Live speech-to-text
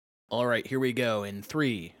All right, here we go in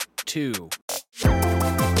 3, 2.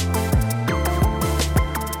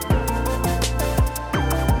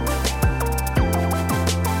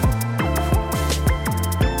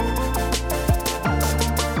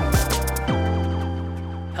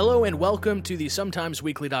 Hello and welcome to the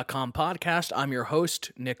SometimesWeekly.com podcast. I'm your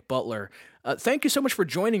host, Nick Butler. Thank you so much for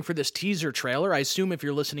joining for this teaser trailer. I assume if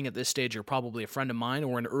you're listening at this stage, you're probably a friend of mine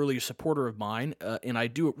or an early supporter of mine, and I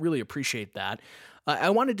do really appreciate that.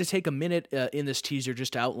 I wanted to take a minute in this teaser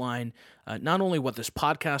just to outline not only what this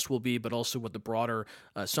podcast will be, but also what the broader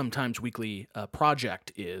Sometimes Weekly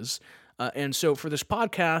project is. And so for this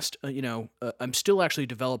podcast, I'm still actually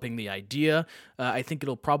developing the idea. I think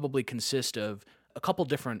it'll probably consist of a couple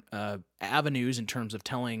different avenues in terms of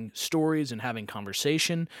telling stories and having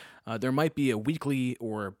conversation. There might be a weekly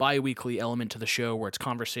or bi-weekly element to the show where it's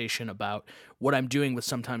conversation about what I'm doing with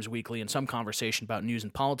Sometimes Weekly and some conversation about news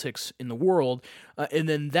and politics in the world. And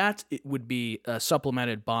then that would be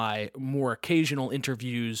supplemented by more occasional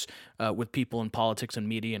interviews with people in politics and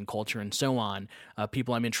media and culture and so on,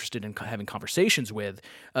 people I'm interested in having conversations with.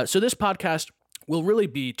 So this podcast will really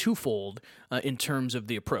be twofold in terms of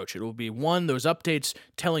the approach. It will be, one, those updates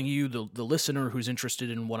telling you, the listener who's interested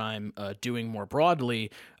in what I'm doing more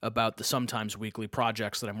broadly about the Sometimes Weekly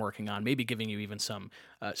projects that I'm working on, maybe giving you even some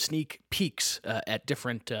sneak peeks at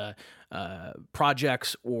different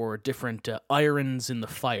projects or different irons in the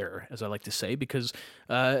fire, as I like to say, because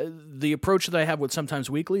the approach that I have with Sometimes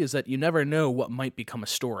Weekly is that you never know what might become a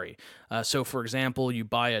story. So, for example, you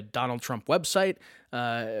buy a Donald Trump website,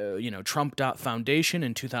 Trump.Foundation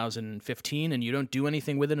in 2015, and you don't do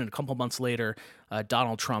anything with it, and a couple months later,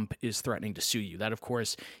 Donald Trump is threatening to sue you. That, of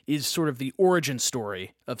course, is sort of the origin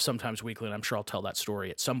story of Sometimes Weekly, and I'm sure I'll tell that story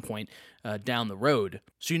at some point down the road.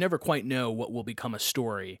 So you never quite know what will become a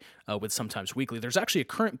story with Sometimes Weekly. There's actually a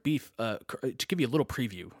current beef, to give you a little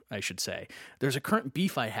preview, I should say. There's a current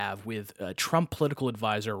beef I have with Trump political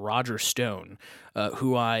advisor Roger Stone,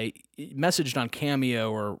 who I messaged on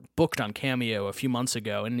Cameo or booked on Cameo a few months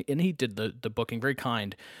ago, and he did the booking, very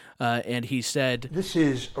kind. And he said, "This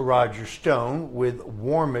is Roger Stone with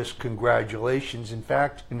warmest congratulations, in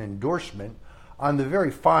fact, an endorsement on the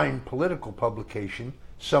very fine political publication,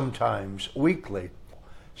 Sometimes Weekly.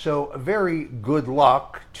 So very good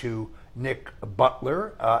luck to Nick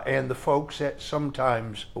Butler and the folks at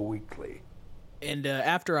Sometimes Weekly." And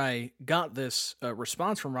after I got this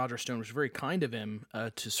response from Roger Stone, which was very kind of him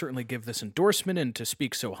to certainly give this endorsement and to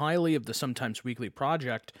speak so highly of the Sometimes Weekly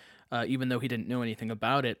project, even though he didn't know anything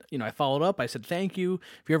about it, I followed up. I said, thank you.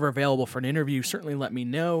 If you're ever available for an interview, certainly let me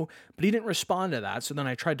know. But he didn't respond to that. So then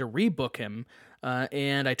I tried to rebook him,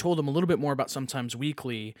 and I told him a little bit more about Sometimes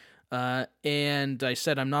Weekly. And I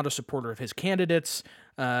said, I'm not a supporter of his candidates,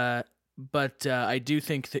 but I do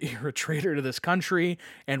think that you're a traitor to this country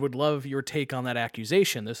and would love your take on that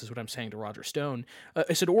accusation. This is what I'm saying to Roger Stone.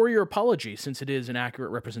 I said, or your apology, since it is an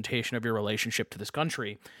accurate representation of your relationship to this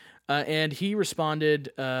country. And he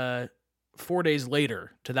responded 4 days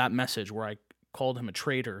later to that message where I called him a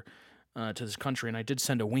traitor to this country, and I did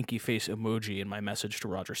send a winky face emoji in my message to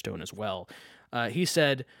Roger Stone as well. He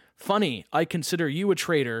said, "Funny, I consider you a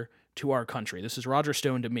traitor to our country." This is Roger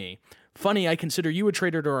Stone to me. "Funny, I consider you a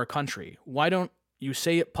traitor to our country. Why don't you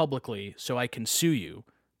say it publicly so I can sue you?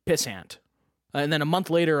 Pissant." And then a month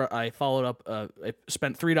later, I followed up. I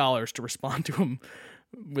spent $3 to respond to him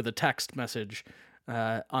with a text message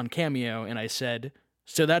on Cameo, and I said,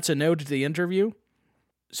 "So that's a no to the interview?"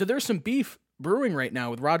 So there's some beef brewing right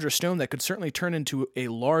now with Roger Stone that could certainly turn into a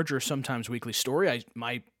larger Sometimes Weekly story.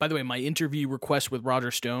 By the way, my interview request with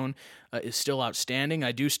Roger Stone is still outstanding.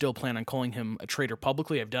 I do still plan on calling him a traitor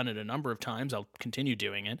publicly. I've done it a number of times. I'll continue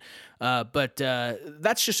doing it. But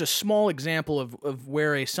that's just a small example of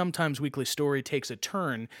where a Sometimes Weekly story takes a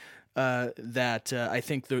turn that I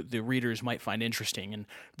think the readers might find interesting. And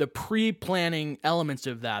the pre-planning elements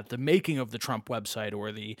of that, the making of the Trump website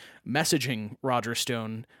or the messaging Roger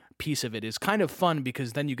Stone piece of it is kind of fun,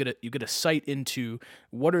 because then you get a sight into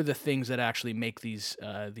what are the things that actually make these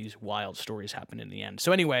wild stories happen in the end.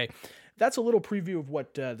 So anyway, that's a little preview of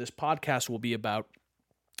what this podcast will be about.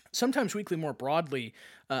 Sometimes Weekly more broadly,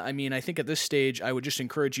 I think at this stage I would just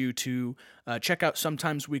encourage you to check out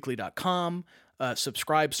sometimesweekly.com.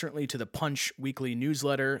 Subscribe certainly to the Punch Weekly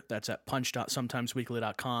newsletter. That's at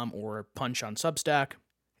punch.sometimesweekly.com or Punch on Substack.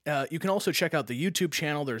 You can also check out the YouTube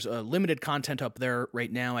channel. There's limited content up there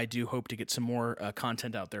right now. I do hope to get some more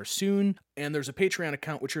content out there soon. And there's a Patreon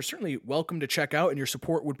account, which you're certainly welcome to check out, and your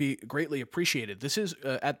support would be greatly appreciated. This is,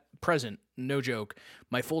 at present, no joke,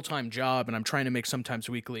 my full-time job, and I'm trying to make Sometimes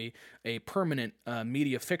Weekly a permanent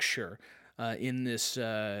media fixture. in this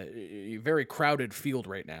very crowded field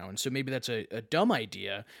right now. And so maybe that's a dumb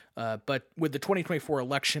idea. But with the 2024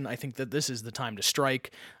 election, I think that this is the time to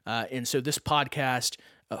strike. And so this podcast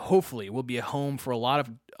hopefully will be a home for a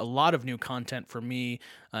lot of new content for me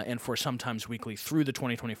and for Sometimes Weekly through the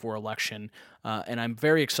 2024 election. And I'm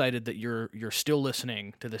very excited that you're still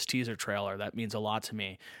listening to this teaser trailer. That means a lot to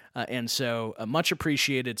me. And so much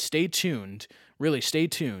appreciated. Stay tuned. Really, stay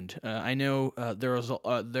tuned. I know there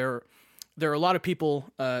are a lot of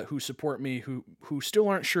people who support me who still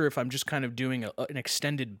aren't sure if I'm just kind of doing an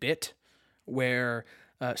extended bit where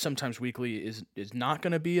Sometimes Weekly is not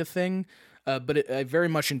going to be a thing. But I very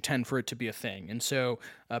much intend for it to be a thing. And so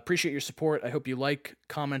appreciate your support. I hope you like,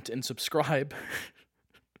 comment, and subscribe.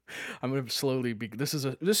 I'm going to slowly be... This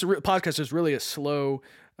podcast is really a slow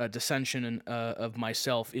descension of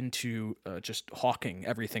myself into just hawking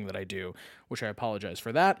everything that I do, which I apologize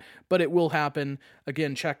for that. But it will happen.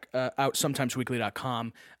 Again, check out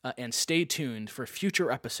sometimesweekly.com and stay tuned for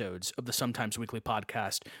future episodes of the Sometimes Weekly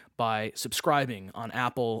podcast by subscribing on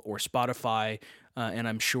Apple or Spotify. And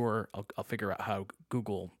I'm sure I'll figure out how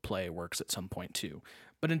Google Play works at some point too.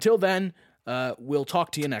 But until then, we'll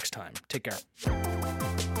talk to you next time. Take care.